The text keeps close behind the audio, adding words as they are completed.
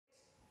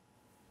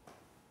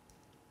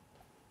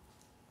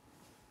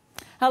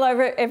Hello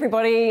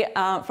everybody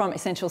from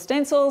Essential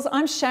Stencils.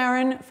 I'm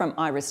Sharon from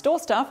I Restore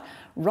Stuff,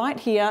 right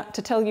here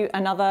to tell you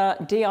another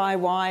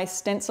DIY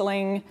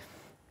stenciling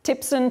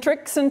tips and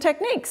tricks and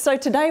techniques. So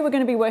today we're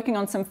going to be working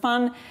on some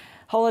fun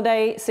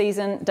holiday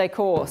season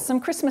decor, some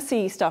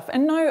Christmassy stuff.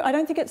 And no, I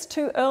don't think it's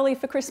too early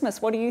for Christmas.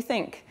 What do you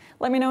think?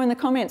 Let me know in the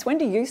comments. When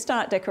do you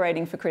start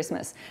decorating for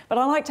Christmas? But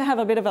I like to have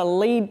a bit of a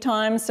lead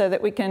time so that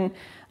we can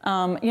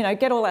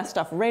get all our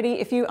stuff ready.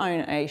 If you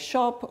own a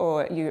shop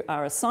or you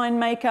are a sign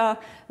maker,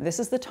 this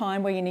is the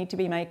time where you need to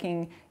be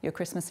making your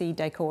Christmassy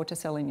decor to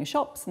sell in your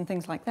shops and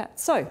things like that.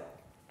 So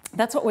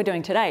that's what we're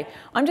doing today.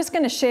 I'm just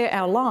going to share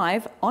our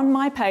live on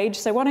my page.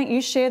 So why don't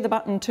you share the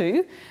button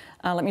too?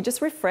 Let me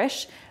just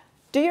refresh.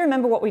 Do you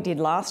remember what we did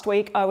last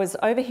week? I was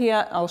over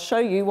here, I'll show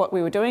you what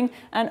we were doing,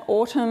 an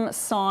autumn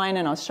sign,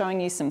 and I was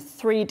showing you some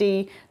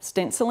 3D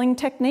stenciling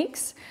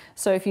techniques.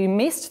 So if you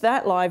missed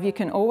that live, you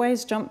can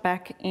always jump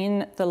back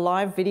in the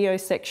live video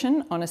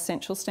section on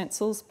Essential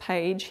Stencils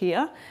page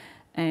here,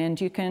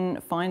 and you can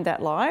find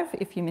that live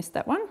if you missed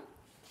that one.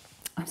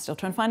 I'm still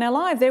trying to find our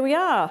live, there we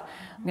are.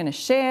 I'm gonna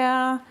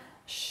share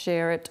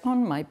it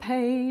on my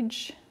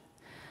page.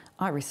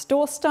 I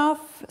Restore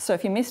Stuff. So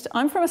if you missed,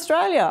 I'm from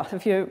Australia,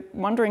 if you're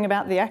wondering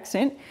about the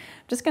accent.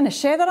 I'm just going to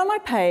share that on my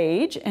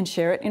page and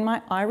share it in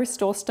my I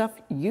Restore Stuff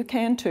You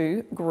Can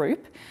Too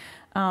group.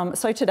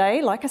 So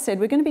today, like I said,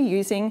 we're going to be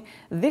using,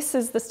 this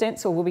is the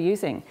stencil we'll be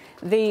using,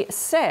 the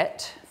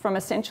set from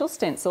Essential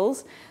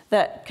Stencils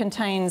that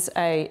contains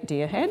a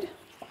deer head,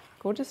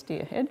 gorgeous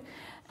deer head,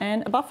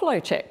 and a buffalo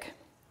check.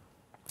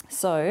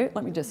 So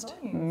let me just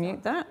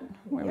mute that,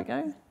 where we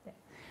go.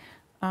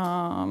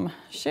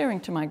 Sharing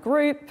to my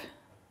group.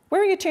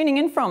 Where are you tuning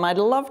in from? I'd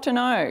love to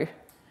know.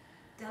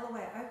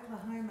 Delaware,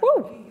 Oklahoma,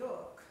 Woo. New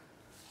York.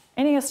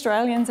 Any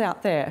Australians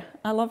out there?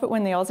 I love it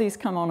when the Aussies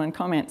come on and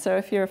comment. So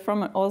if you're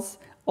from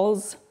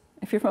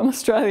if you're from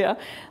Australia,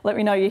 let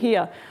me know you're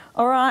here.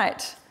 All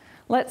right,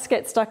 let's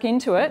get stuck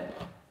into it.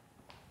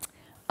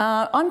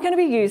 I'm going to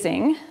be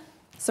using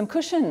some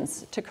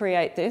cushions to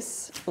create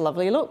this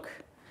lovely look.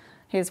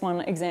 Here's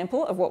one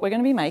example of what we're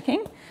going to be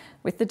making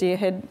with the deer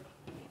head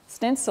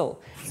stencil.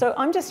 So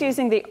I'm just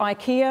using the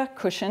IKEA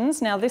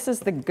cushions. Now this is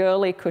the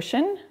Gurli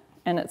cushion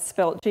and it's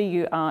spelled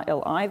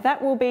G-U-R-L-I.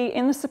 That will be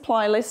in the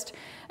supply list.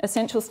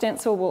 Essential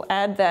Stencil will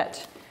add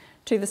that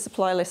to the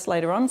supply list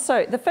later on.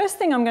 So the first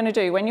thing I'm going to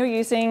do when you're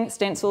using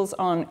stencils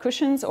on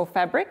cushions or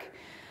fabric,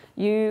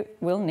 you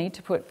will need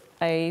to put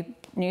a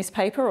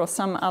newspaper or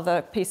some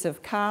other piece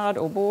of card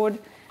or board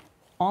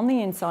on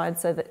the inside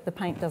so that the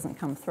paint doesn't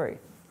come through.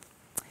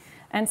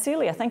 And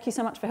Celia, thank you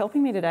so much for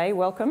helping me today.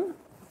 Welcome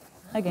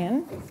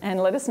again, and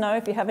let us know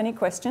if you have any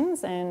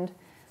questions, and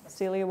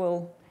Celia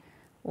will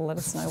let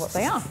us know what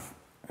they are.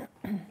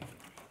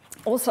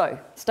 Also,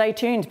 stay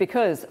tuned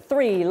because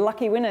 3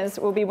 lucky winners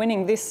will be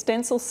winning this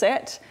stencil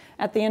set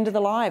at the end of the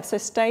live, so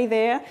stay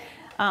there.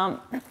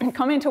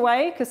 Comment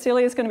away because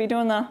Celia's going to be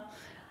doing the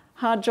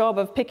hard job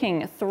of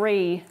picking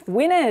 3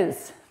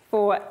 winners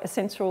for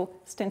Essential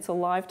Stencil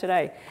Live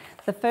today.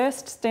 The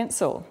first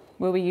stencil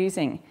we'll be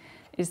using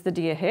is the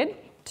deer head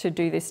to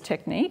do this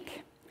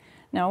technique.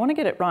 Now I want to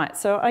get it right,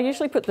 so I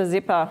usually put the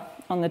zipper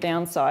on the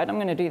downside. I'm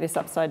going to do this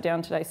upside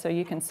down today so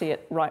you can see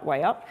it right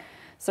way up.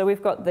 So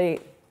we've got the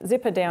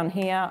zipper down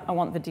here. I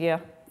want the deer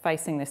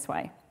facing this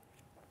way.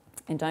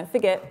 And don't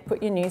forget,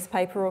 put your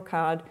newspaper or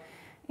card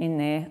in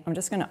there. I'm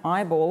just going to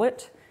eyeball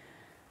it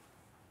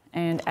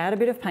and add a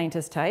bit of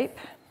painter's tape.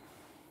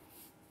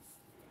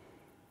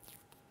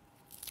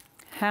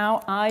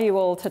 How are you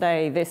all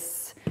today,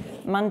 this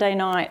Monday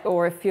night,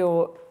 or if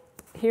you're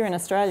here in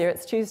Australia,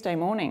 it's Tuesday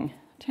morning.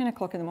 10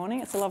 o'clock in the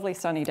morning, it's a lovely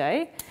sunny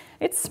day.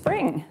 It's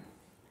spring.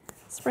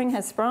 Spring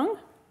has sprung.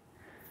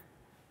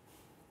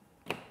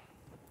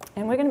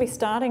 And we're going to be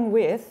starting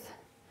with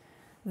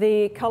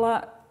the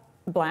colour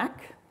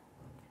black.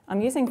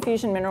 I'm using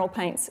Fusion Mineral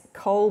Paint's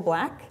Coal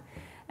Black.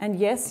 And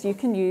yes, you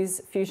can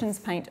use Fusion's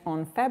paint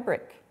on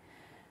fabric.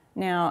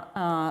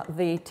 Now,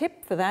 the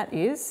tip for that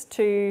is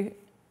to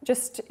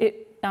just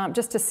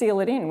to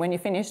seal it in when you're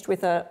finished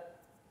with a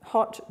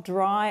hot,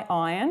 dry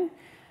iron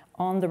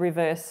on the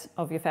reverse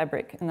of your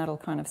fabric, and that'll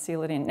kind of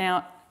seal it in.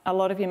 Now, a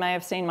lot of you may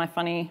have seen my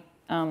funny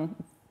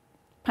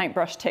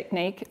paintbrush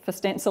technique for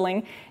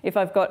stenciling. If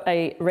I've got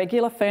a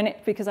regular furniture,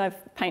 because I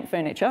paint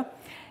furniture,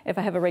 if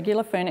I have a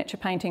regular furniture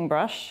painting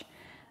brush,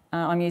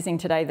 I'm using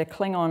today the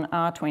Klingon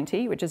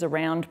R20, which is a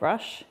round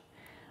brush.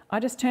 I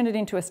just turn it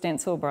into a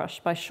stencil brush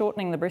by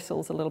shortening the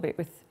bristles a little bit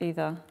with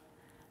either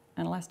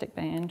an elastic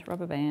band,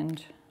 rubber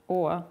band,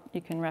 or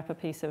you can wrap a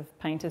piece of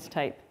painter's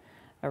tape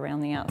around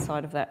the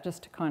outside of that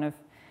just to kind of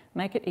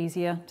make it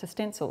easier to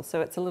stencil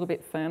so it's a little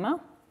bit firmer.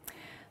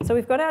 So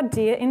we've got our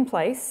deer in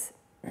place.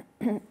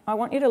 I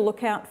want you to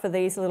look out for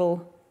these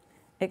little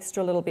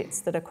extra little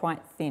bits that are quite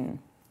thin.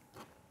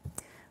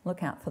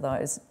 Look out for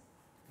those.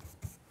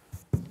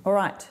 All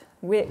right,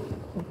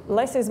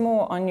 less is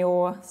more on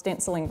your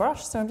stenciling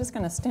brush, so I'm just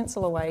going to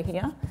stencil away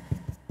here.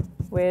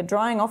 We're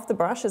drying off the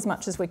brush as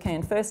much as we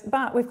can first,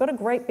 but we've got a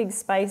great big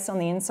space on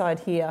the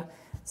inside here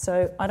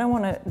So I don't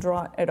want to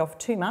dry it off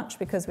too much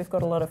because we've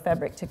got a lot of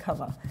fabric to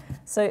cover.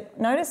 So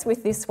notice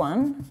with this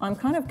one, I'm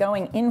kind of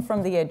going in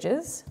from the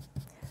edges.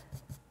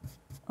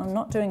 I'm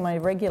not doing my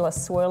regular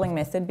swirling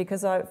method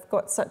because I've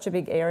got such a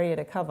big area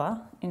to cover.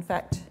 In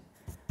fact,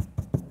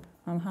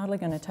 I'm hardly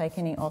going to take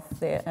any off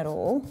there at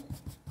all.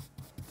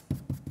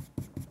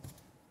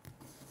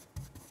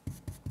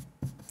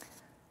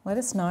 Let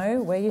us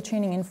know where you're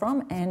tuning in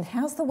from and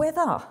how's the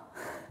weather?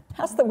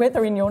 How's the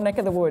weather in your neck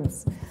of the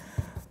woods?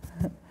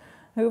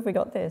 Who have we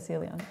got there,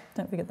 Celia?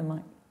 Don't forget the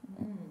mic.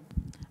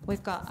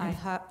 We've got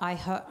Ohio.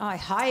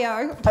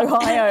 Ohio.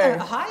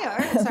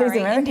 Ohio, These sorry,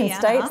 American Indiana,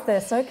 states,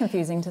 they're so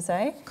confusing to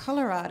say.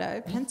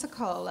 Colorado,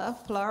 Pensacola,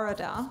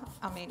 Florida.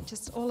 I mean,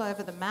 just all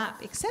over the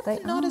map, except for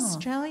not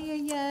Australia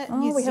yet. Oh,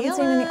 New we haven't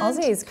seen any Zealand.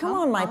 Aussies. Come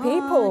on, my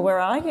people, where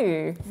are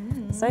you?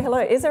 Say hello.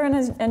 Is there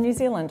a New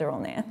Zealander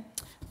on there?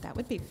 That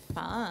would be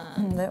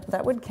fun.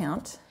 That would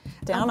count.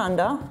 Down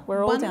under.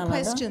 We're all down under.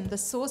 One question, the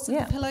source of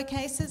the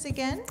pillowcases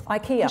again?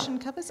 IKEA. Cushion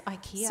covers?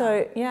 IKEA.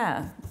 So,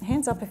 yeah,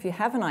 hands up if you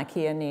have an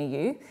IKEA near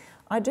you.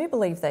 I do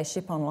believe they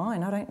ship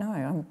online. I don't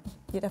know.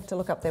 You'd have to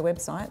look up their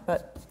website.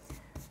 But,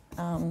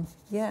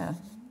 yeah,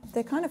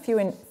 they're kind of few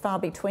and far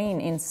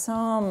between in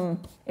some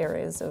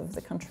areas of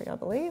the country, I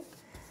believe.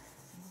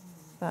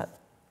 But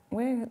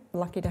we're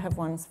lucky to have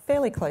one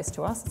fairly close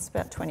to us. It's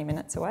about 20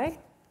 minutes away.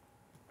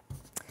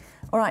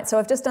 All right, so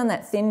I've just done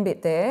that thin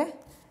bit there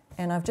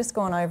and I've just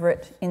gone over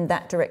it in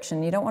that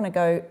direction. You don't want to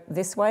go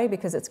this way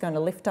because it's going to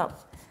lift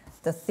up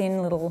the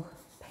thin little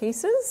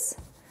pieces.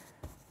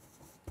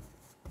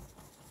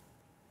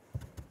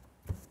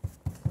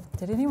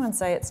 Did anyone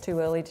say it's too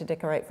early to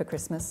decorate for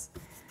Christmas?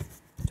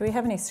 Do we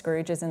have any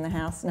Scrooges in the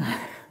house? No.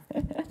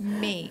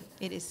 Me,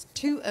 it is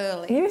too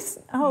early.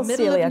 Oh,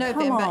 Middle Celia, of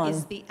come November on.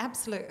 is the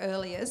absolute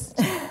earliest.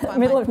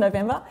 Middle of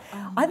November?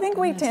 Oh, I think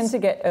goodness. we tend to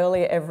get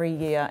earlier every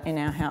year in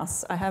our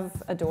house. I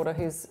have a daughter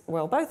who's,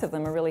 well, both of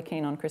them are really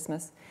keen on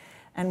Christmas.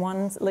 And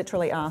one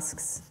literally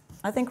asks,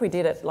 I think we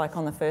did it like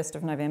on the 1st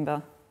of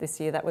November this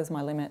year, that was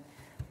my limit.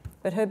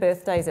 But her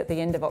birthday's at the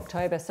end of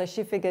October, so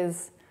she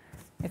figures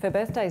if her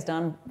birthday's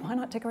done, why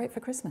not decorate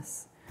for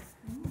Christmas?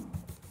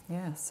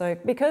 Yeah, so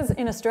because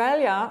in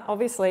Australia,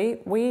 obviously,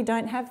 we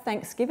don't have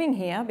Thanksgiving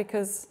here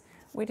because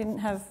we didn't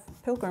have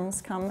pilgrims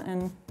come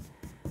and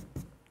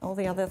all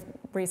the other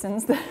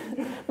reasons that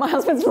my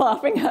husband's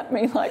laughing at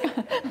me like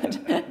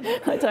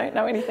I don't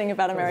know anything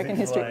about American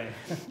history.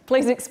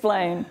 Please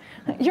explain.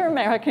 You're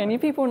American, you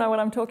people know what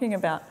I'm talking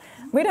about.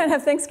 We don't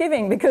have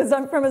Thanksgiving because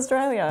I'm from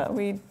Australia.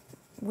 We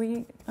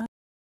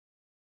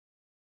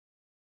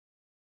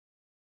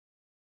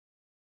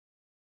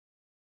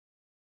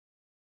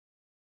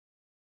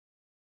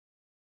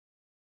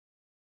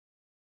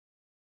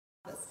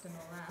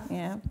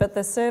yeah, but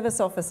the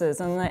service officers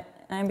and the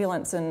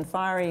ambulance and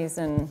fireys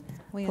and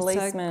we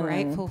policemen. are so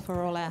grateful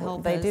for all our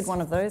helpers. They did one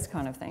of those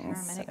kind of things.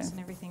 Paramedics and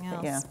everything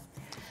else. Yeah.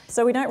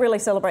 So we don't really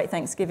celebrate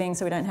Thanksgiving,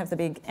 so we don't have the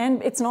big...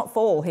 And it's not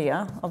fall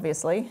here,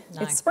 obviously.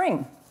 No. It's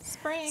spring.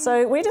 Spring.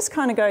 So we just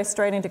kind of go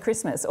straight into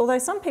Christmas. Although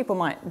some people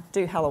might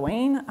do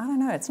Halloween. I don't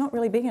know. It's not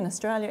really big in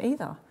Australia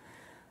either.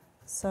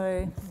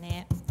 So...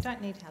 Nah,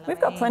 don't need Halloween.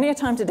 We've got plenty of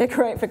time to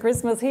decorate for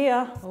Christmas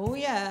here. Oh,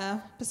 yeah.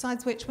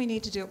 Besides which, we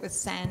need to do it with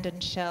sand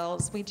and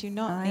shells. We do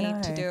not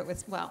need to do it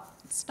with... Well,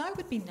 snow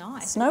would be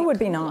nice. Snow would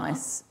be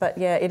nice. But,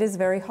 yeah, it is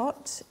very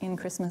hot in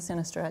Christmas in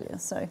Australia,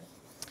 so...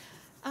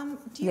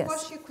 do you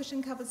wash your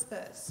cushion covers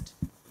first?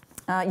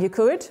 You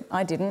could.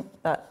 I didn't,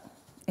 but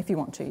if you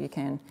want to, you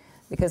can.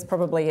 Because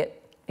probably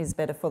it is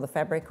better for the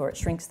fabric or it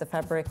shrinks the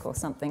fabric or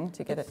something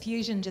to get it...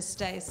 Fusion just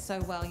stays so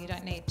well you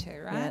don't need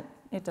to, right?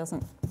 Yeah, it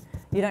doesn't.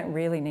 You don't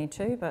really need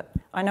to, but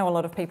I know a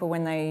lot of people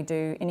when they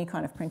do any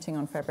kind of printing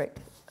on fabric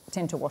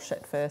tend to wash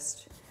it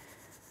first.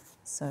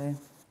 So,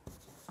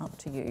 up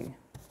to you.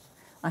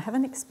 I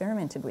haven't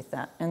experimented with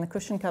that, and the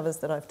cushion covers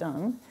that I've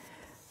done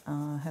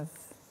have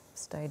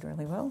stayed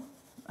really well.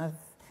 I've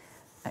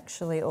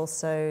actually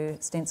also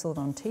stenciled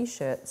on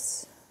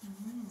T-shirts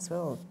as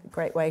well.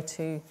 Great way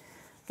to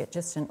get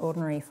just an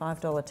ordinary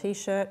 $5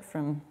 T-shirt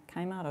from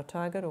Kmart or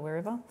Target or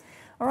wherever.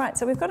 All right,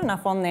 so we've got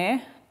enough on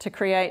there to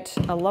create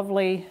a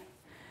lovely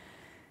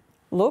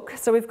look.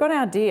 So we've got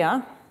our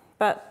deer,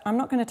 but I'm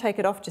not going to take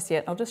it off just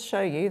yet. I'll just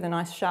show you the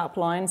nice sharp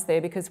lines there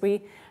because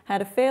we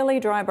had a fairly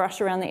dry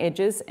brush around the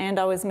edges and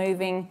I was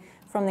moving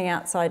from the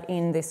outside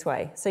in this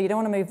way. So you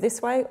don't want to move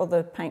this way or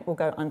the paint will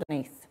go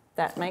underneath.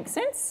 That makes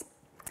sense?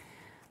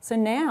 So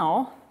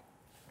now,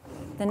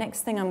 the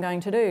next thing I'm going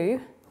to do,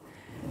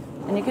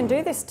 and you can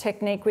do this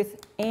technique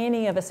with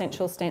any of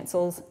Essential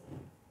Stencils.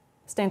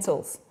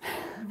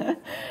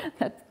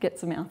 That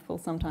gets a mouthful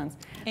sometimes.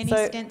 Any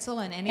stencil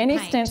and any paint. Any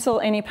stencil,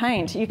 any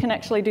paint. You can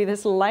actually do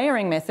this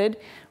layering method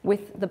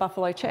with the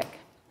buffalo check.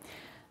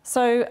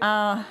 So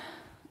I'm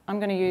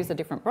going to use a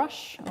different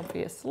brush,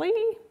 obviously.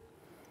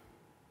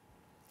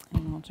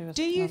 And I'll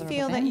do you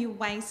feel that you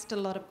waste a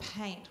lot of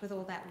paint with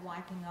all that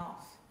wiping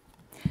off?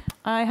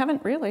 I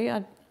haven't really.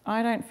 I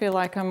don't feel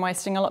like I'm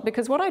wasting a lot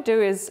because what I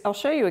do is, I'll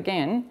show you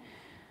again,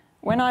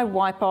 when I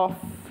wipe off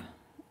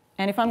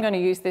And if I'm going to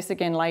use this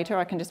again later,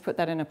 I can just put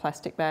that in a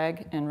plastic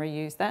bag and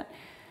reuse that.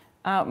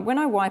 When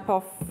I wipe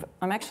off,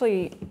 I'm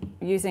actually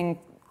using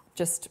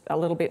just a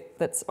little bit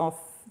that's off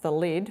the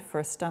lid for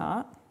a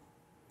start.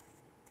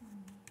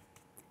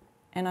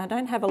 And I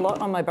don't have a lot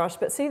on my brush,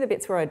 but see the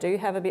bits where I do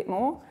have a bit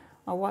more?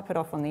 I'll wipe it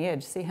off on the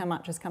edge. See how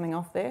much is coming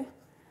off there?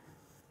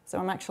 So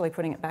I'm actually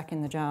putting it back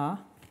in the jar.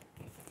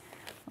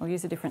 I'll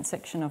use a different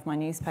section of my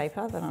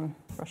newspaper that I'm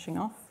brushing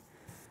off.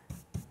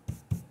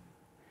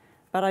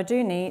 But I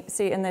do need,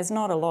 see, and there's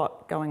not a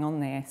lot going on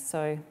there.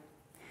 So,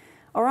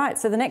 all right,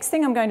 so the next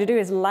thing I'm going to do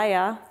is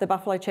layer the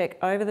buffalo check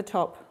over the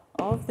top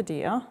of the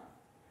deer.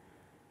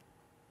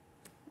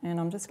 And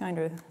I'm just going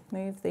to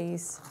move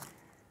these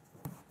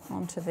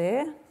onto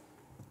there.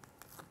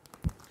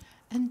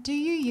 And do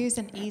you use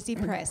an easy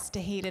press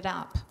to heat it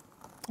up?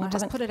 Or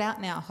just put it out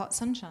in our hot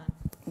sunshine?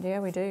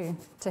 Yeah, we do.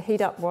 To heat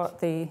up what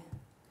the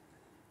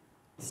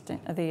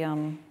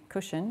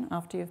cushion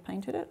after you've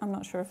painted it. I'm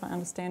not sure if I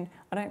understand.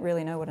 I don't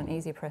really know what an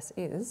easy press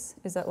is.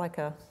 Is that like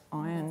a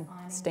iron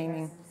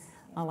steaming?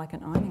 Oh, like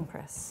an ironing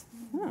press.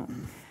 Oh.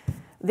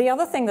 The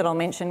other thing that I'll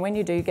mention, when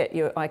you do get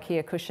your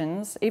IKEA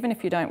cushions, even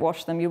if you don't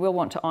wash them, you will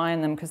want to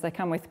iron them because they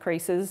come with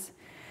creases.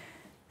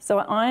 So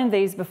I ironed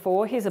these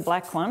before. Here's a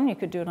black one. You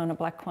could do it on a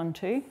black one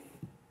too.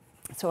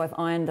 So I've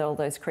ironed all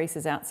those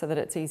creases out so that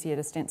it's easier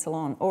to stencil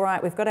on. All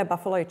right, we've got our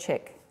buffalo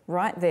check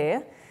right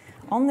there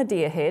on the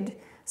deer head.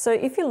 So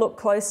if you look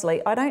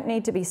closely, I don't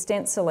need to be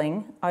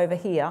stenciling over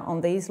here on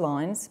these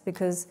lines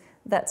because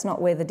that's not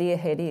where the deer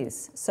head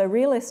is. So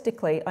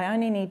realistically, I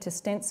only need to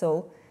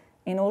stencil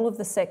in all of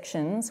the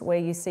sections where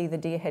you see the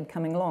deer head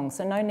coming along.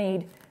 So no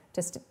need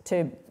just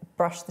to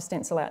brush the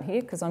stencil out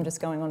here because I'm just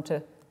going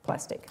onto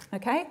plastic,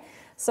 okay?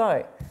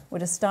 So we'll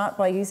just start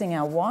by using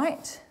our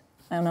white,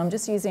 and I'm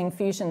just using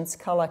Fusion's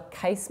Colour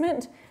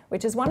Casement,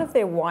 which is one of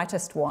their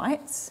whitest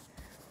whites.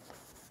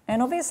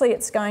 And obviously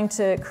it's going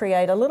to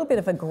create a little bit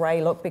of a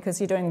grey look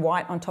because you're doing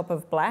white on top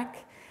of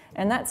black.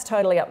 And that's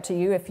totally up to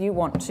you if you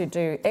want to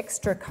do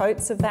extra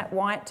coats of that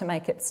white to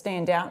make it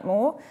stand out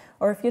more,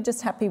 or if you're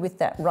just happy with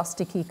that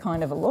rusticy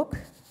kind of a look.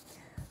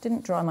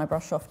 Didn't dry my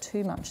brush off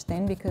too much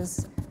then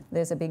because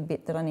there's a big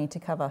bit that I need to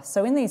cover.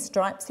 So in these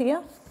stripes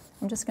here,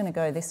 I'm just going to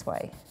go this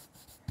way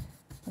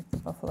with the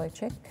buffalo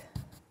check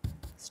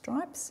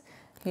stripes.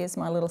 Here's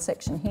my little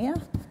section here.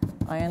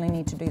 I only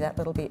need to do that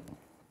little bit.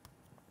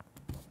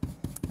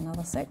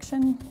 Another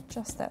section,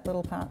 just that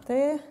little part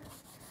there.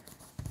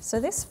 So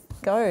this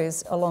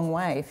goes a long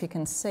way. If you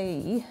can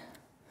see,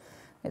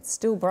 it's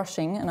still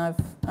brushing, and I've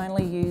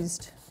only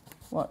used,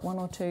 what, 1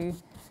 or 2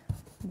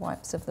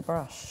 wipes of the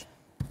brush.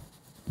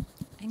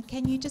 And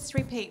can you just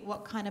repeat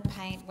what kind of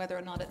paint, whether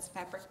or not it's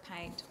fabric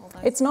paint? Or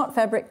those? It's not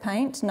fabric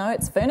paint, no,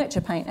 it's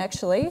furniture paint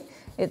actually.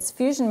 It's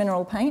Fusion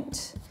Mineral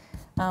Paint,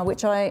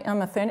 which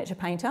I'm a furniture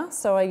painter,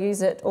 so I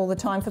use it all the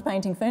time for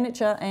painting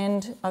furniture,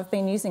 and I've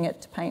been using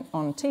it to paint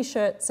on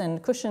t-shirts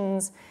and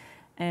cushions,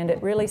 and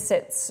it really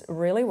sets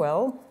really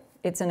well.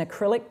 It's an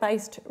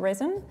acrylic-based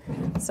resin,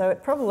 so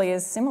it probably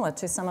is similar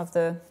to some of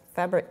the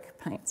fabric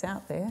paints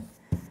out there,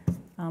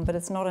 but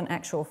it's not an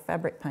actual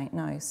fabric paint,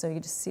 no. So you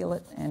just seal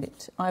it, and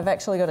I've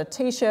actually got a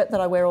t-shirt that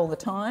I wear all the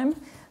time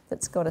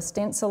that's got a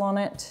stencil on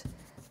it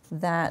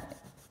that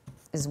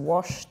is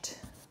washed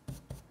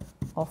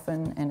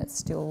often, and it's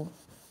still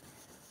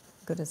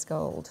good as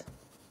gold.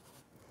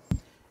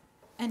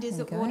 And is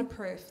it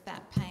waterproof,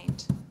 that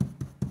paint?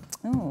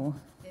 Oh.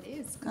 It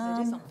is, because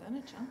it is on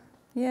furniture.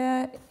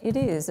 Yeah, it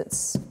is.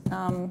 It's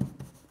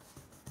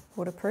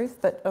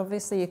waterproof, but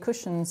obviously your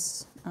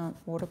cushions aren't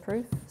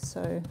waterproof,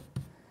 so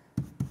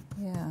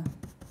yeah,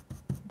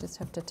 you just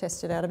have to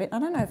test it out a bit. I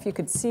don't know if you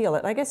could seal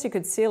it. I guess you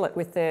could seal it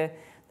with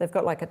they've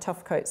got like a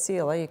tough coat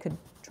sealer, you could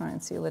try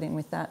and seal it in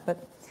with that,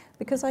 but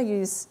because I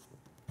use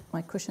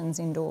my cushions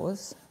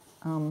indoors,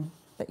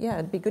 but yeah,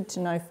 it'd be good to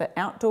know for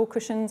outdoor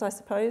cushions, I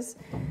suppose,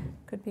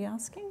 could be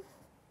asking.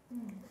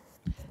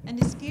 And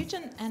is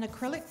Fusion an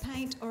acrylic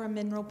paint or a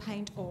mineral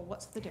paint, or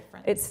what's the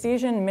difference? It's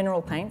Fusion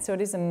mineral paint, so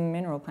it is a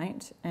mineral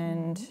paint,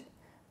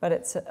 but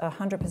it's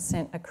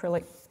 100%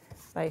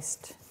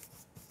 acrylic-based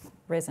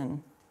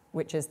resin,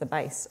 which is the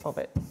base of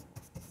it.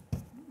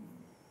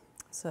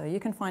 So you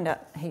can find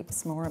out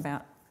heaps more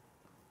about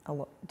a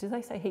lot. Did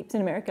they say heaps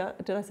in America?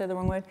 Did I say the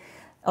wrong word?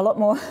 A lot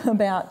more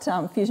about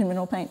Fusion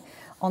mineral paint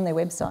on their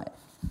website.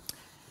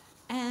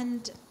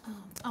 And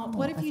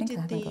what if you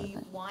did the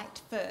white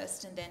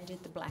first and then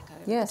did the black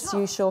over the Yes, top?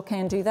 you sure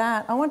can do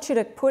that. I want you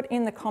to put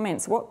in the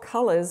comments what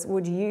colours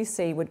would you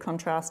see would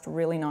contrast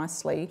really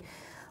nicely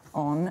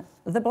on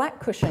the black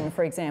cushion,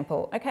 for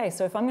example. Okay,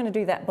 so if I'm going to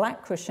do that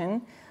black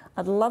cushion,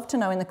 I'd love to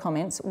know in the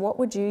comments what colours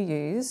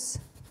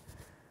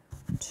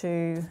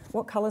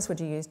would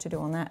you use to do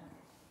on that?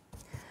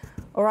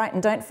 All right,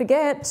 and don't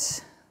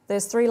forget,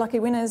 there's 3 lucky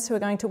winners who are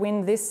going to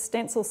win this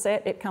stencil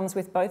set. It comes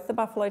with both the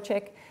buffalo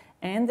check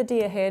and the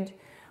deer head.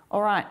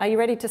 All right, are you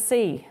ready to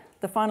see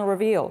the final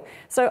reveal?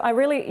 So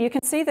you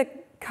can see the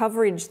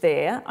coverage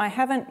there. I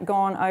haven't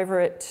gone over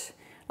it,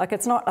 like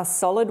it's not a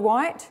solid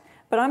white,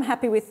 but I'm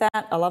happy with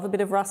that. I love a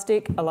bit of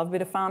rustic, I love a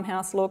bit of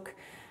farmhouse look.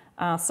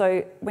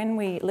 So when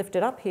we lift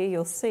it up here,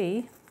 you'll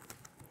see,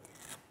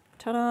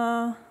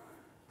 ta-da,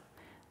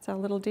 it's our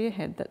little deer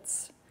head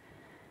that's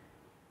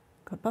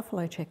got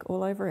buffalo check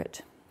all over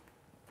it.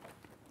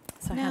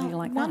 So now, how do you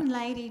like one that?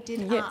 lady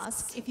did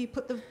ask if you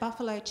put the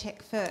buffalo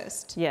check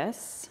first.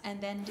 Yes. And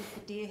then did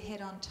the deer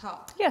head on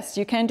top. Yes,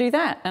 you can do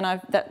that. And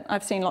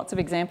I've seen lots of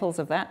examples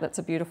of that. That's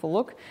a beautiful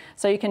look.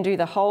 So you can do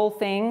the whole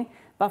thing,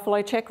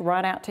 buffalo check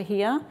right out to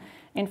here.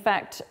 In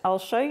fact, I'll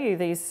show you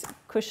these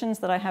cushions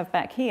that I have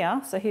back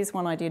here. So here's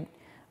one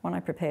I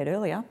prepared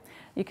earlier.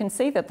 You can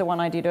see that the one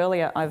I did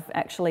earlier, I've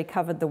actually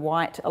covered the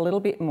white a little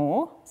bit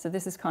more. So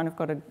this has kind of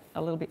got a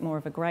little bit more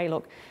of a grey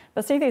look.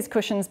 But see these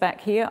cushions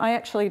back here? I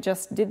actually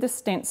just did the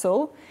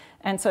stencil.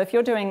 And so if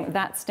you're doing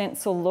that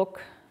stencil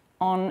look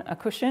on a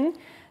cushion,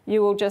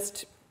 you will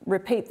just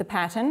repeat the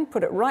pattern,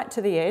 put it right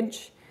to the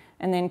edge,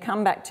 and then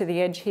come back to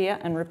the edge here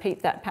and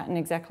repeat that pattern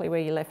exactly where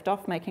you left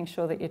off, making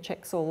sure that your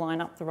checks all line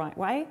up the right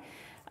way.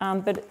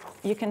 But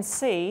you can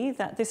see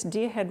that this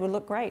deer head will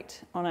look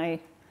great on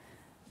a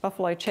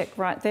buffalo check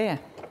right there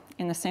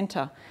in the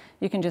centre.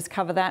 You can just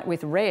cover that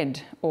with red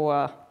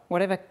or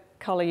whatever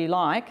colour you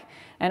like,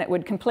 and it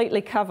would completely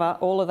cover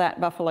all of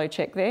that buffalo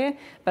check there,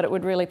 but it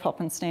would really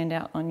pop and stand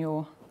out on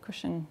your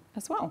cushion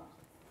as well.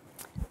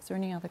 Is there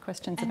any other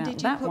questions about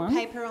that one? And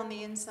did you put paper on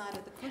the inside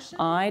of the cushion?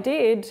 I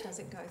did. Does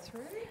it go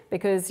through?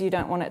 Because you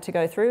don't want it to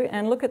go through.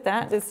 And look at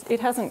that, it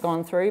hasn't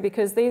gone through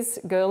because these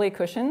Gurli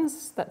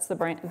cushions, that's the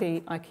brand, the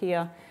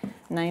IKEA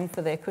name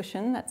for their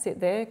cushion, that's it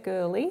there,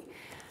 Gurli.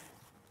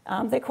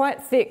 They're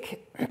quite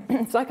thick.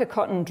 It's like a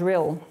cotton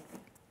drill.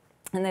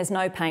 And there's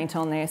no paint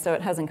on there, so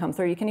it hasn't come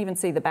through. You can even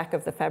see the back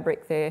of the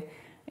fabric there.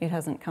 It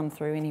hasn't come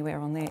through anywhere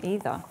on there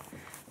either.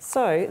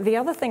 So the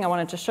other thing I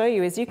wanted to show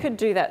you is you could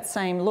do that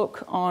same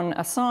look on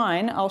a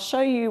sign. I'll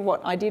show you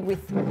what I did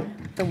with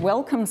the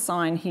welcome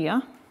sign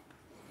here.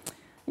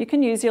 You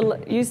can use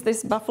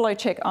this buffalo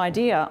check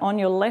idea on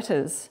your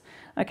letters.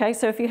 Okay,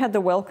 so if you had the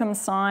welcome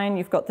sign,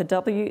 you've got the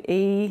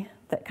W-E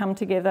that come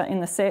together in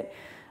the set.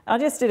 I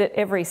just did it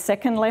every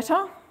second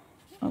letter.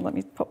 Oh, let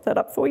me pop that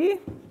up for you.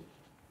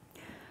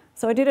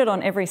 So I did it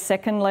on every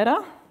second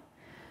letter.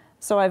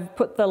 So I've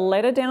put the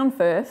letter down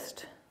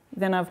first,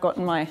 then I've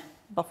gotten my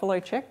buffalo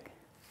check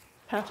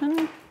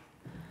pattern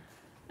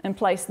and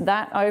placed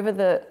that over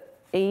the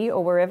E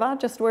or wherever,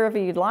 just wherever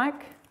you'd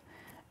like,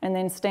 and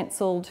then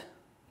stenciled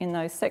in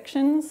those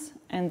sections,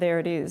 and there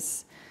it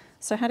is.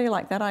 So how do you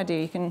like that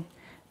idea? You can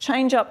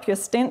change up your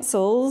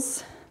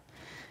stencils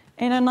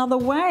in another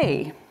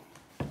way.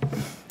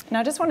 Now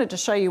I just wanted to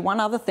show you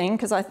one other thing,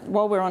 because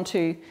while we're on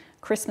to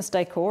Christmas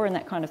decor and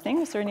that kind of thing,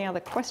 is there any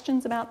other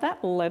questions about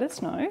that? Let us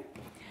know.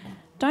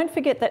 Don't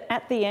forget that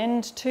at the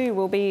end too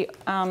will be,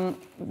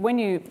 when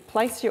you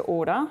place your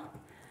order,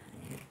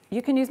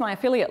 you can use my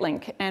affiliate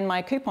link and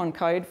my coupon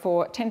code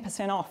for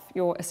 10% off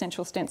your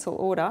Essential Stencil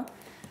order.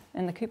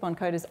 And the coupon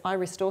code is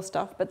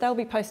IRestoreStuff, but they'll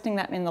be posting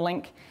that in the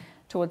link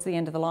towards the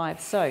end of the live.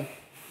 So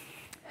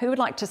who would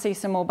like to see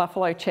some more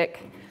buffalo check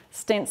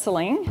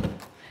stenciling?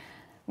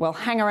 Well,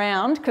 hang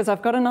around, because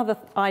I've got another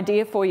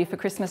idea for you for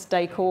Christmas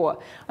decor.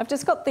 I've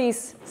just got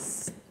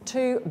these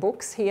two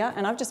books here,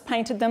 and I've just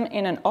painted them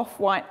in an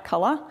off-white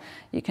colour.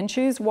 You can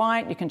choose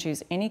white, you can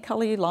choose any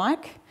colour you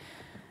like.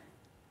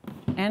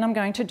 And I'm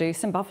going to do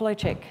some buffalo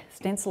check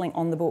stenciling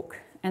on the book.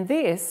 And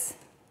this,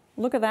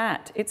 look at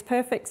that, it's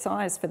perfect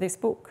size for this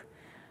book.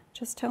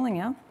 Just telling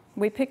you,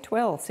 we picked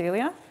well,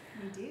 Celia.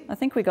 We did. I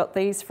think we got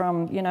these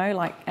from, you know,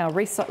 like our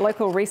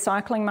local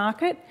recycling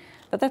market,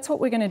 but that's what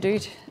we're going to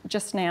do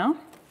just now.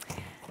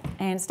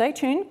 And stay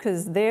tuned,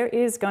 because there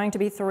is going to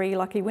be 3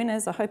 lucky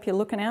winners. I hope you're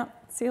looking out,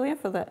 Celia,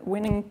 for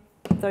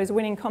those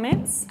winning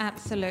comments.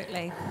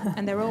 Absolutely.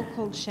 And they're all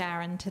called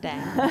Sharon today.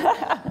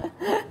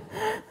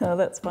 Oh,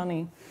 that's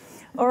funny.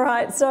 All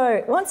right,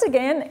 so once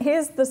again,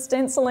 here's the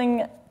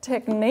stenciling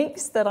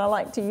techniques that I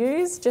like to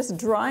use, just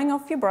drying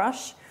off your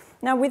brush.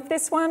 Now with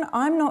this one,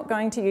 I'm not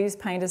going to use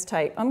painter's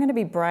tape. I'm going to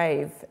be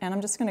brave, and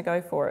I'm just going to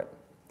go for it.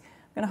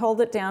 I'm going to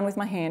hold it down with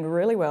my hand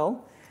really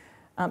well.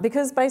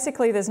 Because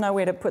basically there's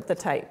nowhere to put the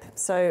tape,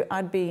 so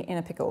I'd be in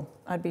a pickle.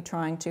 I'd be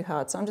trying too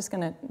hard, so I'm just going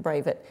to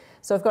brave it.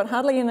 So I've got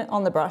hardly any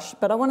on the brush,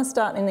 but I want to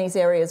start in these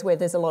areas where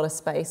there's a lot of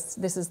space.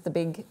 This is the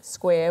big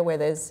square where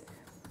there's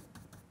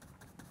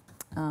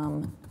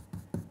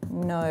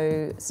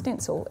no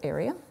stencil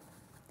area.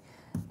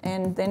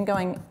 And then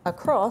going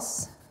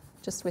across,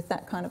 just with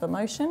that kind of a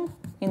motion,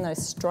 in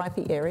those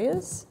stripy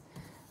areas.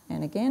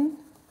 And again,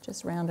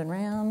 just round and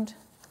round,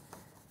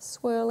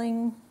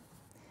 swirling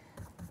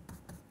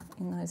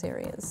in those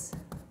areas.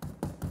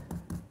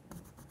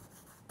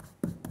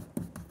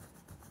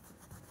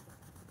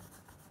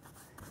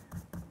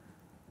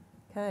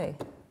 Okay,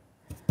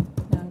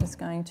 now I'm just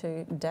going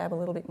to dab a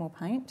little bit more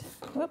paint.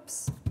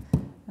 Whoops,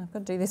 I've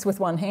got to do this with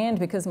one hand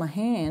because my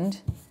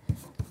hand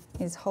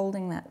is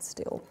holding that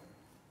still.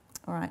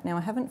 All right, now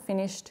I haven't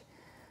finished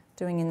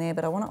doing in there,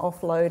 but I want to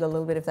offload a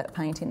little bit of that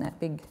paint in that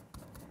big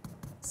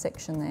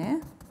section there.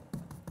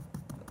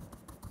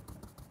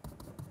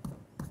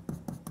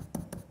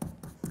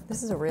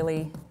 This is a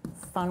really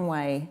fun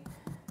way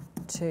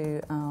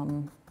to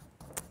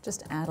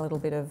just add a little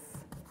bit of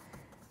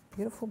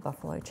beautiful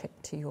buffalo check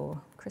to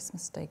your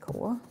Christmas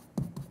decor.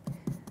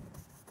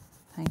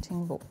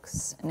 Painting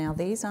books. Now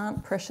these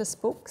aren't precious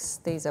books,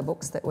 these are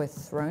books that were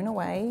thrown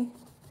away.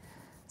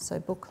 So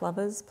book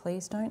lovers,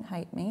 please don't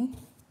hate me.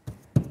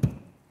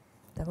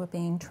 They were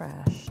being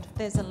trashed.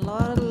 There's a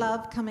lot of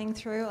love coming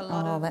through, a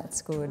lot of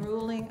that's good.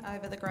 ruling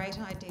over the great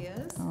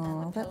ideas.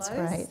 Oh, and the that's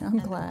pillows, great. I'm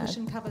glad. And the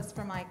cushion covers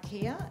from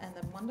IKEA and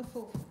the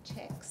wonderful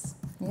checks.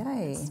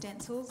 Yay.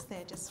 Stencils,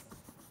 they're just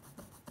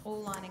all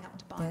lining up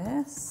to buy.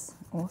 Yes,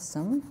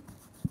 awesome.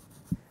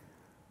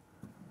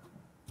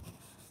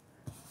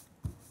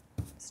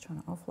 Just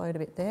trying to offload a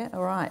bit there.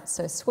 All right,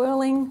 so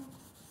swirling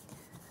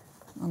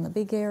on the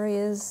big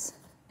areas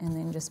and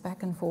then just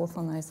back and forth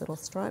on those little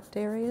striped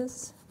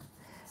areas.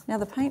 Now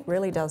the paint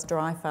really does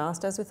dry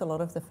fast, as with a lot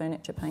of the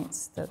furniture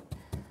paints that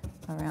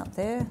are out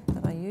there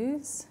that I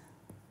use.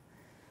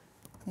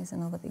 Here's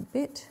another big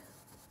bit.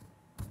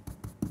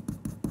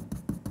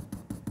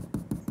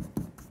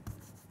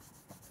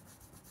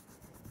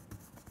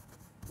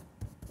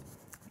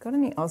 Got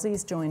any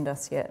Aussies joined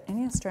us yet?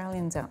 Any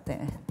Australians out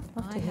there?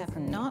 Love to I hear have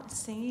from you. not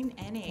seen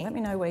any. Let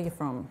me know where you're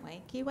from.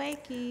 Wakey,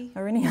 wakey.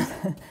 Or any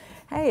other.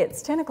 Hey,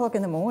 it's 10 o'clock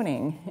in the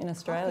morning in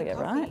Australia,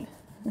 Coffee.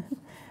 right?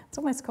 It's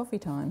almost coffee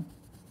time.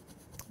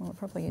 Well, it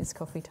probably is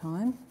coffee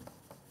time.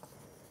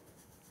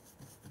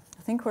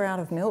 I think we're out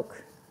of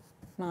milk,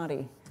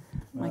 Marty.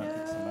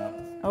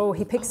 Oh,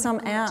 he picked some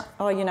out.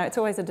 Oh, you know, it's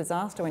always a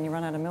disaster when you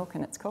run out of milk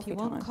and it's If coffee you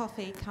time. want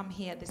coffee, come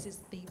here. This is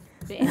the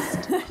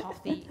best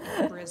coffee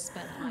in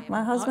Brisbane. I am My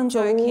not husband's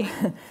joking.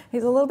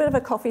 he's a little bit of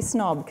a coffee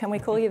snob. Can we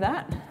call you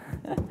that?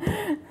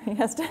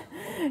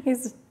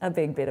 He's a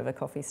big bit of a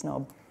coffee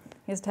snob.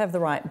 He has to have the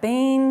right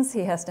beans.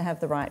 He has to have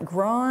the right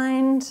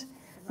grind.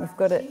 We've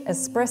got an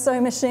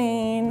espresso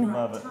machine.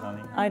 Love it,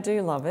 honey. I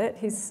do love it.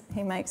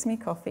 He makes me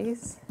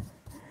coffees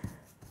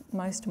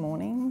most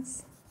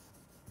mornings.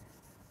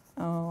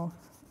 Oh,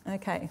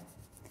 okay.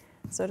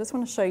 So I just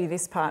want to show you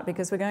this part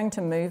because we're going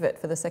to move it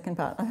for the second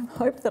part. I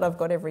hope that I've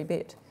got every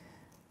bit.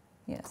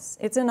 Yes,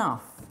 it's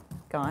enough,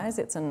 guys,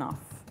 it's enough.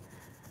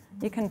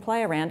 You can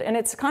play around, and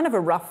it's kind of a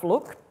rough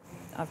look.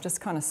 I've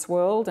just kind of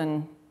swirled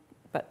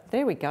but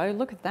there we go,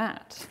 look at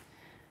that.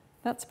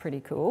 That's pretty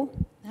cool.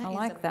 That I is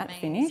like that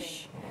amazing.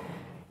 finish.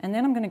 And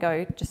then I'm going to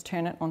go just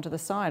turn it onto the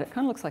side. It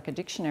kind of looks like a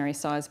dictionary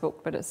size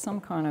book, but it's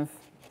some kind of,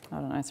 I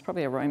don't know, it's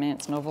probably a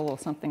romance novel or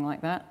something like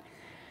that.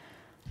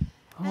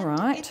 All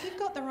right. If you've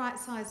got the right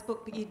size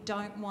book, but you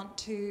don't want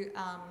to,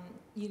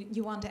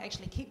 you want to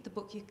actually keep the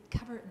book, you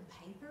cover it in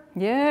paper.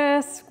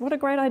 Yes, what a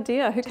great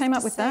idea. Who Just came to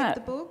up with save that?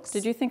 the books.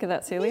 Did you think of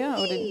that, Celia?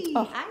 Or did, Me!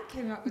 oh, I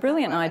came up with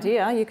brilliant that one.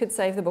 idea. You could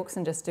save the books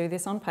and just do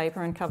this on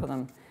paper and cover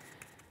them.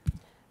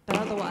 But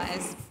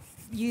otherwise,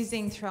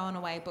 using thrown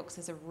away books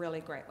is a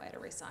really great way to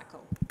recycle.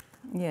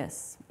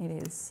 Yes, it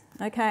is.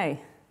 Okay.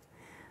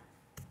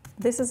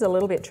 This is a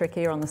little bit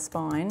trickier on the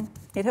spine.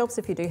 It helps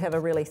if you do have a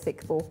really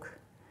thick book.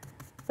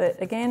 But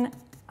again,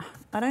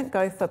 I don't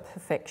go for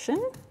perfection.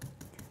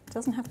 It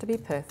doesn't have to be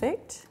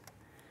perfect.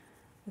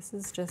 This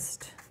is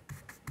just,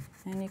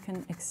 and you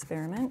can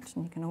experiment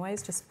and you can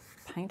always just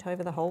paint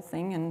over the whole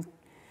thing. And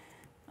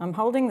I'm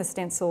holding the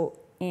stencil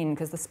in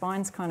because the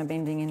spine's kind of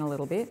bending in a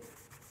little bit.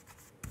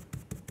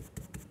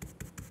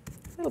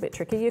 A little bit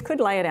tricky. You could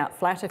lay it out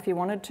flat if you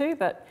wanted to,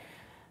 but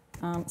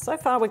so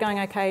far we're going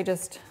okay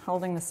just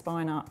holding the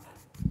spine up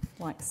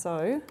like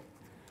so.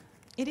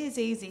 It is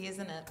easy,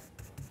 isn't it?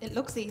 It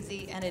looks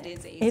easy and it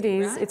is easy. It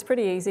is. Right? It's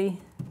pretty easy.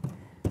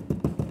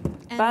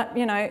 And, But,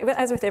 you know,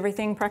 as with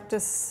everything,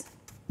 practice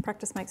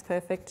makes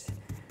perfect.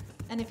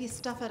 and if you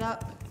stuff it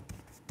up,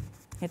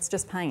 It's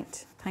just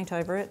paint. Paint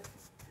over it,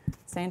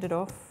 sand it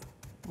off.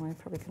 Well, I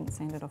probably couldn't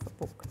sand it off a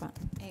book, but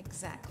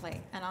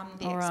exactly. And I'm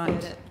the All expert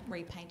right. at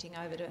repainting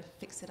over to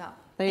fix it up.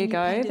 there you And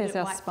go. painted There's it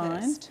our white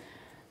spine. first.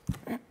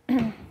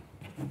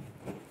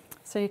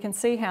 So you can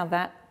see how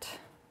that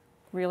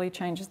really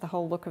changes the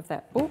whole look of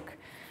that book.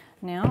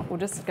 Now we'll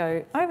just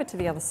go over to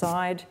the other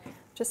side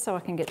just so I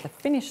can get the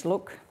finished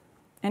look.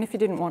 And if you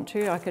didn't want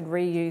to, I could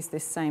reuse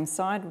this same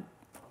side,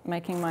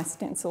 making my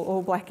stencil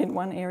all black in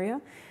one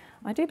area.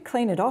 I did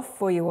clean it off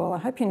for you all. I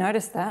hope you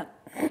noticed that.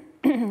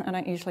 I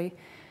don't usually,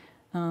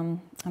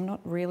 I'm not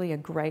really a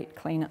great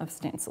cleaner of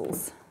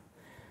stencils.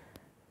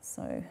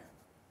 So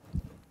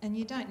And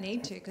you don't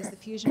need to because the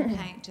fusion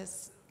paint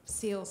just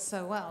seals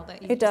so well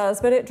that you it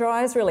does, but it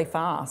dries really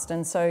fast,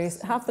 and so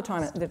half the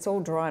time it's all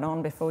dried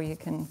on before you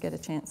can get a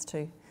chance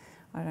to,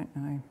 I don't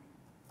know,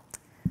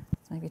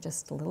 maybe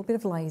just a little bit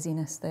of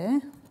laziness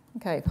there.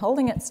 Okay,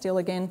 holding it still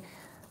again,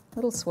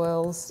 little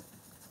swirls,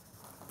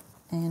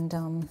 and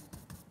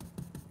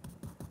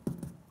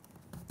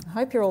I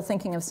hope you're all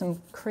thinking of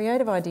some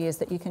creative ideas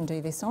that you can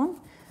do this on.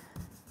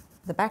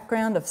 The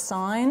background of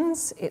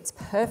signs, it's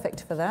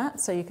perfect for that,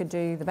 so you could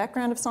do the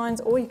background of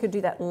signs, or you could do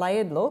that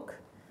layered look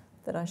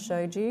that I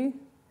showed you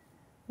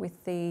with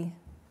the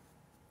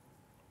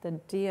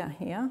deer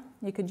here.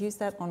 You could use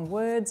that on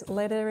words,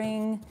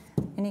 lettering,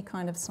 any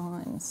kind of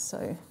signs.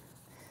 So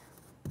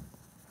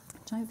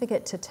don't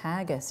forget to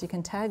tag us. You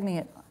can tag me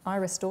at I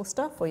Restore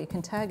Stuff, or you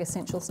can tag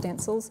Essential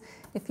Stencils.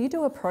 If you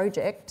do a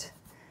project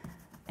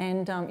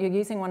and you're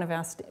using one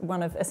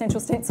of Essential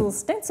Stencil's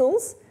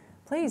stencils,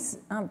 please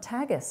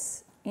tag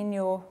us in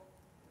your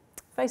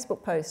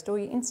Facebook post or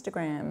your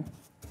Instagram.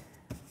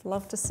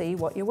 Love to see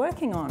what you're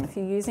working on. If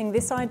you're using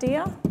this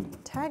idea,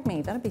 tag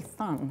me, that'd be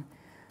fun.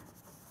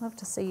 Love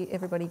to see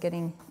everybody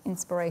getting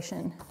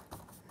inspiration.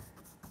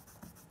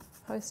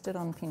 Post it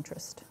on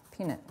Pinterest.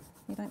 Pin it.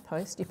 You don't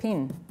post, you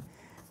pin.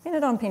 Pin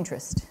it on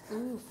Pinterest.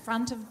 Ooh,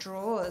 front of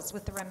drawers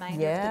with the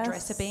remainder of the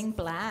dresser being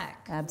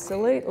black.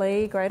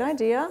 Absolutely, great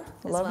idea.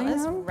 As Loving well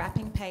as them.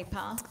 wrapping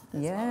paper.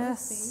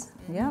 Yes,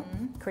 yep.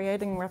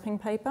 Creating wrapping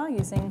paper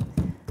using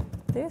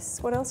this.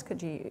 What else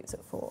could you use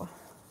it for?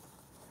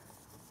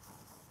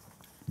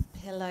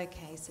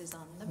 Pillowcases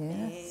on the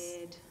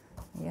bed.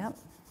 Yep.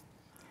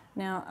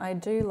 Now, I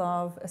do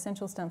love,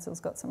 Essential Stencil's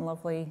got some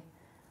lovely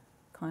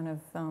kind of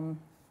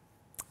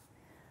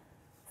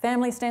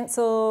family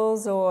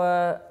stencils,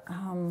 or,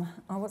 oh,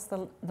 what's the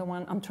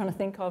one I'm trying to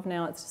think of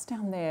now? It's just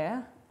down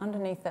there,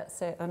 underneath that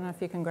set. I don't know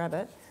if you can grab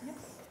it.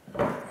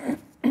 Yep.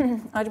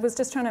 I was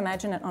just trying to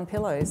imagine it on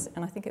pillows,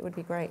 and I think it would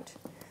be great.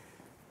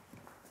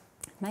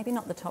 Maybe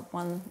not the top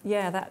one.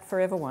 Yeah, that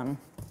Forever one.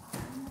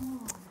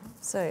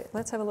 So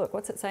let's have a look.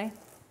 What's it say?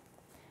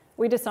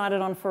 We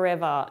decided on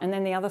Forever. And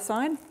then the other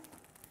side,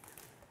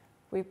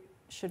 we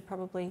should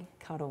probably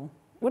cuddle.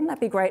 Wouldn't that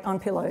be great on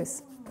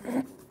pillows?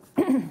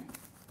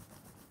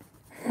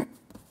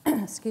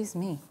 Excuse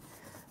me.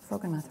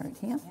 Frog in my throat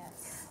here.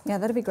 Yes. Yeah,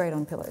 that'd be great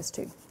on pillows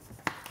too.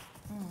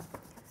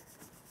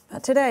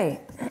 But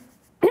today,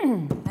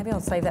 maybe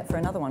I'll save that for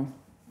another one.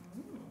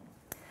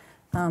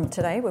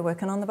 Today we're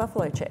working on the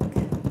buffalo check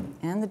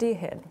and the deer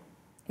head.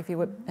 If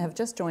you have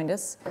just joined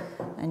us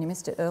and you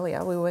missed it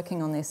earlier, we were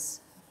working on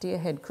this deer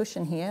head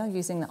cushion here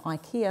using the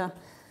IKEA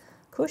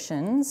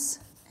cushions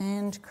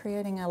and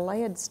creating a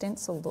layered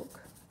stencil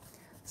look.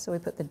 So we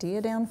put the deer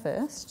down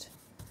first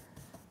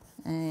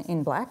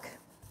in black,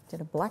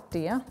 did a black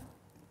deer,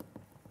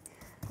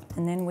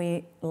 and then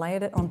we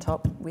layered it on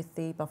top with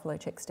the buffalo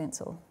check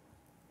stencil.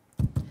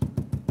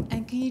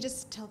 And can you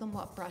just tell them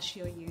what brush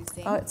you're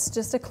using? Oh, it's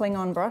just a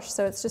cling-on brush,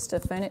 so it's just a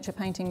furniture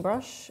painting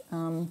brush,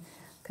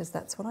 because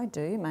that's what I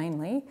do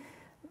mainly.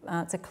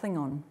 It's a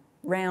cling-on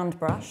round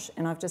brush,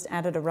 and I've just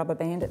added a rubber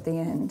band at the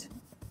end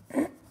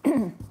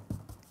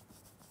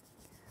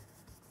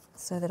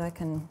so that I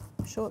can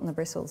shorten the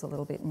bristles a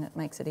little bit, and it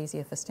makes it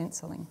easier for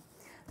stenciling.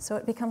 So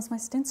it becomes my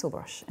stencil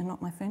brush and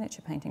not my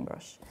furniture painting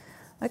brush.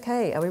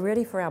 Okay, are we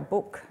ready for our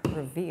book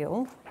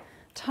reveal?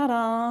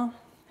 Ta-da!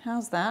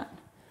 How's that?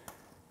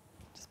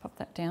 Just pop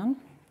that down.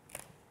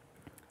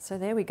 So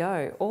there we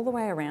go, all the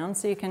way around.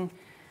 So you can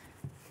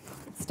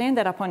stand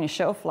that up on your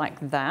shelf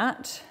like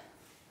that.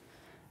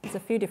 There's a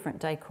few different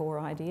decor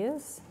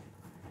ideas.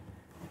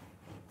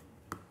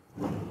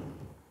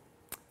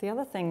 The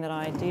other thing that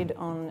I did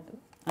on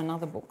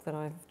another book that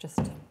I've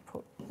just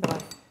put, but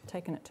I've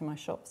taken it to my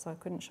shop so I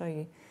couldn't show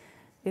you,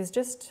 is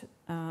just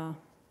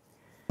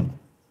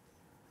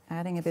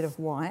adding a bit of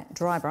white,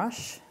 dry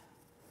brush,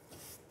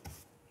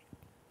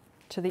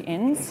 to the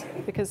ends,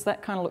 because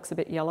that kind of looks a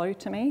bit yellow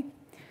to me.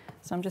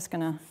 So I'm just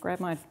going to grab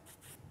my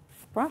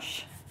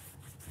brush.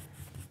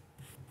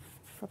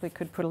 Probably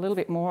could put a little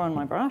bit more on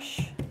my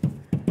brush.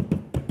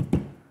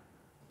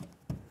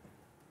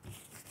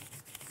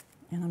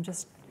 And I'm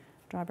just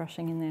dry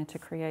brushing in there to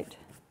create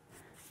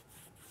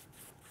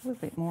a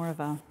little bit more of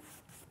a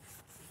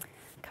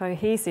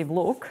cohesive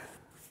look.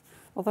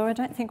 Although I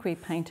don't think we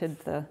painted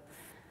the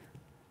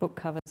book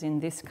covers in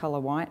this colour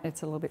white,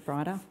 it's a little bit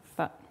brighter.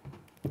 But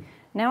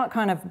now it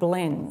kind of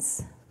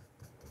blends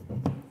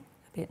a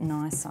bit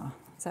nicer.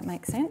 Does that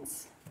make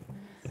sense?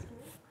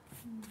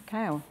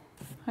 Okay, I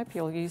hope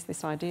you'll use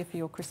this idea for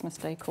your Christmas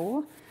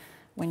decor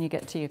when you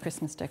get to your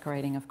Christmas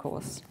decorating, of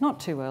course. Not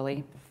too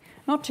early,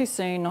 not too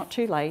soon, not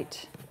too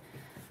late.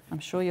 I'm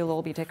sure you'll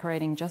all be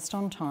decorating just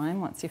on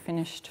time once you're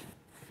finished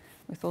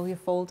with all your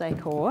fall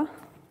decor.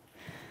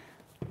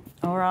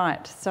 All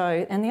right,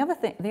 so, and the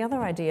other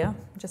idea,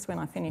 just when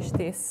I finish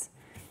this,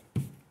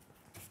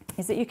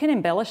 is that you can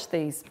embellish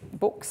these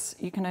books.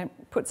 You can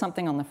put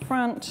something on the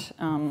front,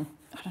 I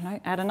don't know,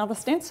 add another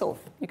stencil.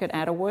 You could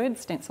add a word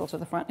stencil to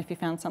the front if you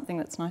found something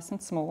that's nice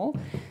and small.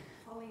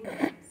 Holly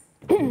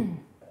leaves.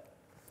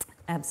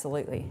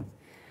 Absolutely.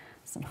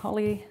 Some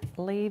holly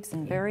leaves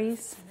and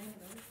berries.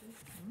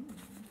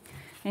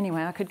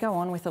 Anyway, I could go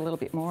on with a little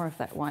bit more of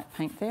that white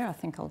paint there. I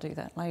think I'll do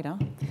that later.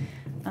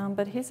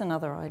 But here's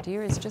another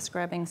idea, is just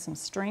grabbing some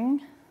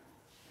string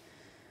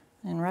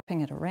and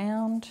wrapping it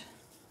around,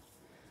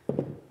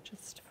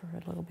 just for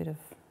a little bit of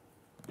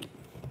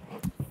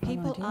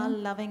People are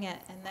loving it,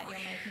 and that you're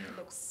making it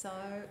look so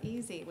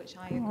easy, which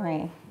I agree.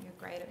 Oh. You're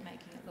great at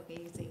making it look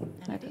easy,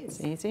 and Hope it it's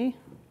is. easy.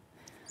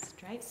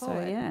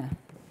 Straightforward. So yeah,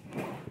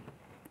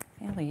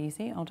 fairly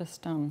easy. I'll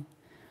just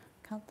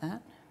cut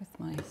that with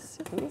my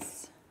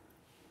scissors.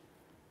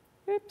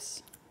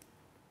 Oops.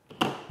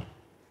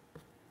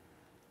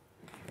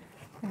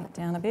 Bring it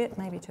down a bit,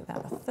 maybe to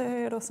about a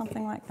third or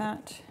something like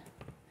that.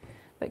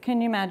 But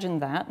can you imagine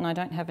that? And I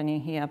don't have any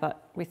here,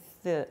 but with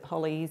the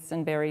hollies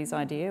and berries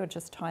idea, we'll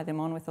just tie them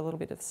on with a little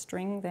bit of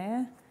string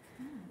there.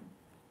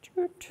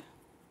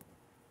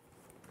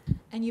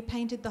 And you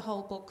painted the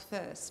whole book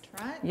first,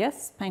 right?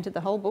 Yes, painted the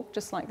whole book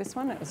just like this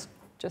one. It was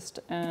just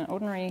an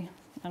ordinary,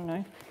 I don't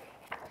know,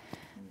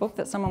 book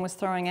that someone was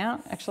throwing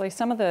out. Actually,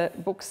 some of the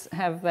books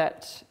have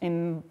that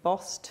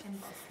embossed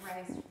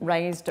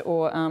raised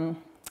or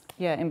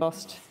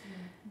embossed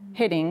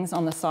headings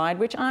on the side,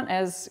 which aren't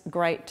as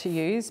great to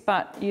use,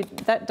 but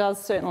that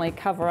does certainly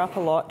cover up a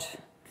lot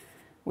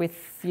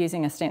with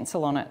using a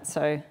stencil on it.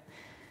 So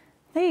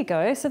there you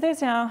go. So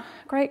there's our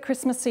great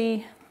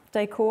Christmassy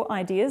decor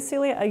ideas.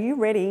 Celia, are you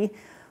ready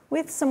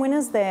with some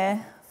winners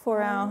there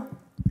for our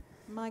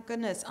My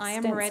goodness, I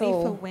am stencil. ready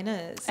for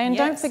winners. And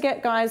yes. don't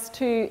forget, guys,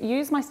 to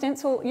use my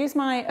stencil, use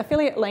my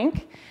affiliate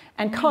link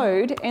and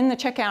code in the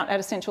checkout at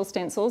Essential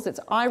Stencils. It's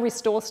I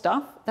Restore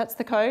Stuff. That's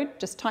the code.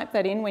 Just type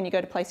that in when you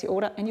go to place your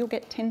order and you'll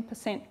get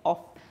 10% off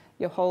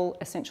your whole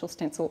Essential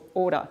Stencil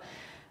order.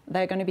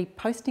 They're going to be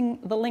posting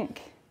the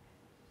link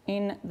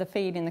in the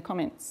feed in the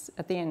comments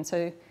at the end.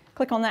 So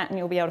click on that and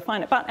you'll be able to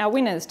find it. But our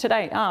winners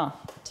today are...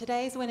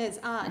 Today's winners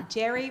are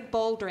Jerry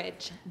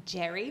Baldridge.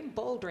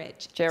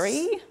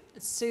 Jerry.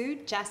 Sue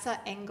Jassa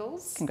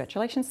Engels.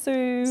 Congratulations,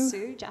 Sue.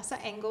 Sue Jassa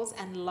Engels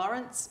and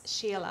Lawrence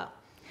Sheila.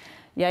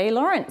 Yay,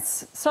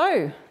 Lawrence.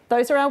 So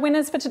those are our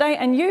winners for today,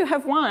 and you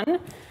have won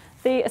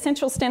the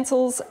Essential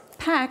Stencils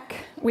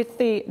pack with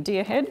the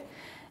deer head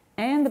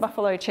and the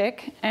buffalo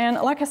check. And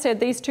like I said,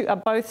 these two are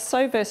both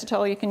so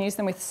versatile. You can use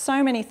them with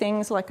so many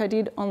things, like I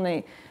did on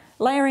the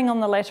layering on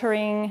the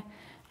lettering.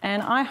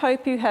 And I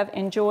hope you have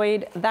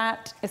enjoyed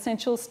that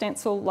Essential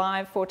Stencil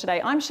live for today.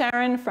 I'm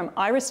Sharon from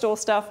I Restore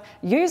Stuff.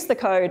 Use the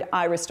code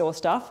I Restore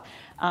Stuff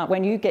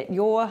when you get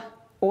your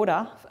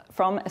order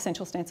from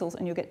Essential Stencils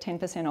and you'll get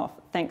 10% off.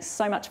 Thanks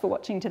so much for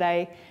watching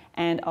today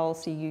and I'll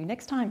see you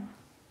next time.